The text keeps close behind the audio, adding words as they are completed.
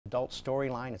adult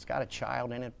storyline. It's got a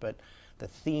child in it, but the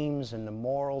themes and the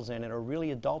morals in it are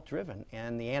really adult-driven.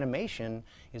 And the animation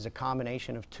is a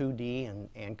combination of 2D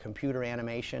and computer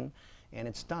animation. And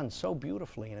it's done so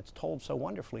beautifully and it's told so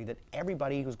wonderfully that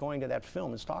everybody who's going to that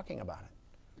film is talking about it.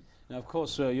 Now, of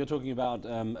course, you're talking about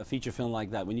a feature film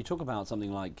like that. When you talk about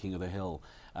something like King of the Hill,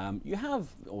 you have,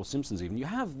 or Simpsons even, you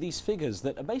have these figures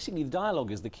that are basically, the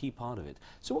dialogue is the key part of it.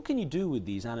 So what can you do with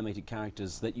these animated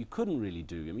characters that you couldn't really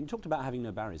do? I mean, you talked about having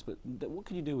no barriers, but what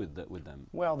can you do with them?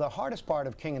 Well, the hardest part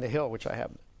of King of the Hill, which I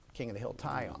have King of the Hill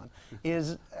tie on,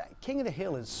 is King of the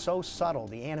Hill is so subtle.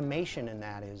 The animation in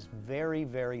that is very,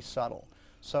 very subtle.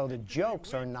 So the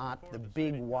jokes are not the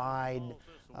big, wide,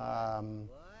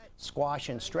 squash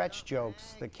and stretch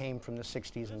jokes that came from the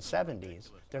 60s and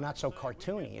 70s. They're not so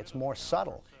cartoony. It's more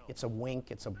subtle. It's a wink,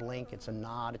 it's a blink, it's a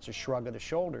nod, it's a shrug of the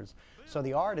shoulders. So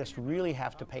the artists really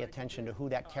have to pay attention to who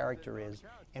that character is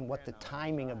and what the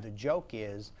timing of the joke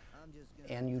is,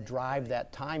 and you drive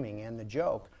that timing and the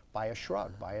joke by a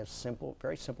shrug, by a simple,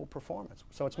 very simple performance.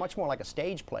 So it's much more like a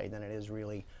stage play than it is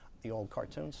really the old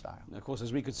cartoon style. Now, of course,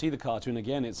 as we could see the cartoon,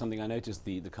 again, it's something I noticed,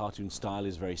 the cartoon style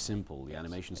is very simple, the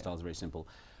animation style is very simple.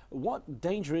 What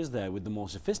danger is there with the more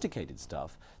sophisticated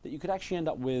stuff that you could actually end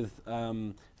up with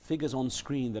figures on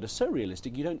screen that are so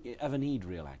realistic you don't ever need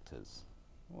real actors?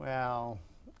 Well,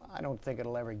 I don't think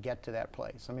it'll ever get to that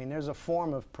place. I mean, there's a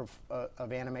form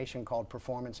of animation called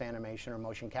performance animation or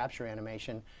motion capture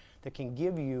animation that can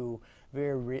give you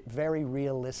very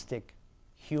realistic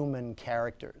human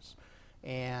characters.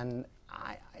 And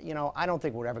I don't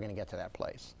think we're ever going to get to that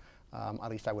place. At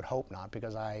least I would hope not,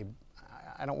 because I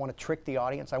don't want to trick the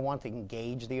audience. I want to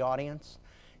engage the audience.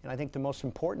 And I think the most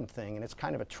important thing, and it's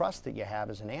kind of a trust that you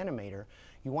have as an animator,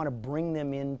 you want to bring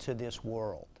them into this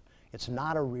world. It's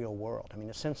not a real world. I mean,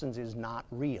 The Simpsons is not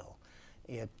real.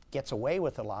 It gets away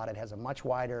with a lot. It has a much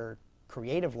wider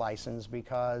creative license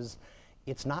because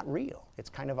it's not real. It's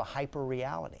kind of a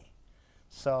hyper-reality.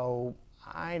 So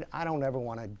I don't ever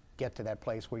want to get to that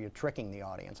place where you're tricking the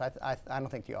audience. I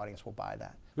don't think the audience will buy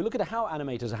that. We'll look at how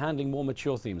animators are handling more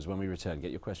mature themes when we return.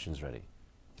 Get your questions ready.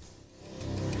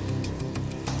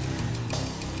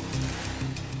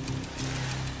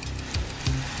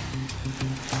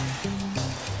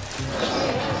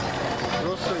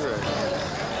 No cigarette.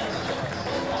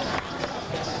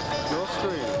 No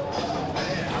screen.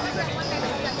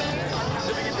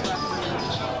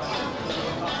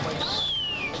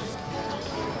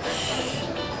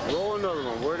 Roll another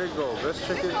one. Where'd it go? Best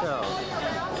chicken towel.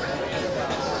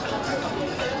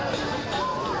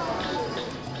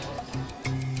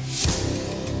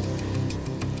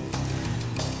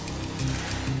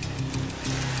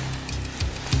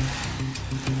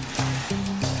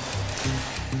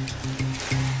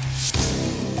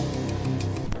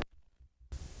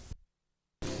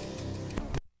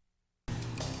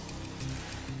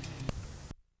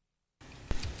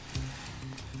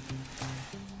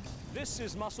 This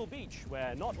is Muscle Beach,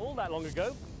 where not all that long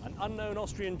ago, an unknown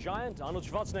Austrian giant, Arnold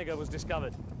Schwarzenegger, was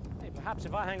discovered. Hey, perhaps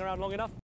if I hang around long enough,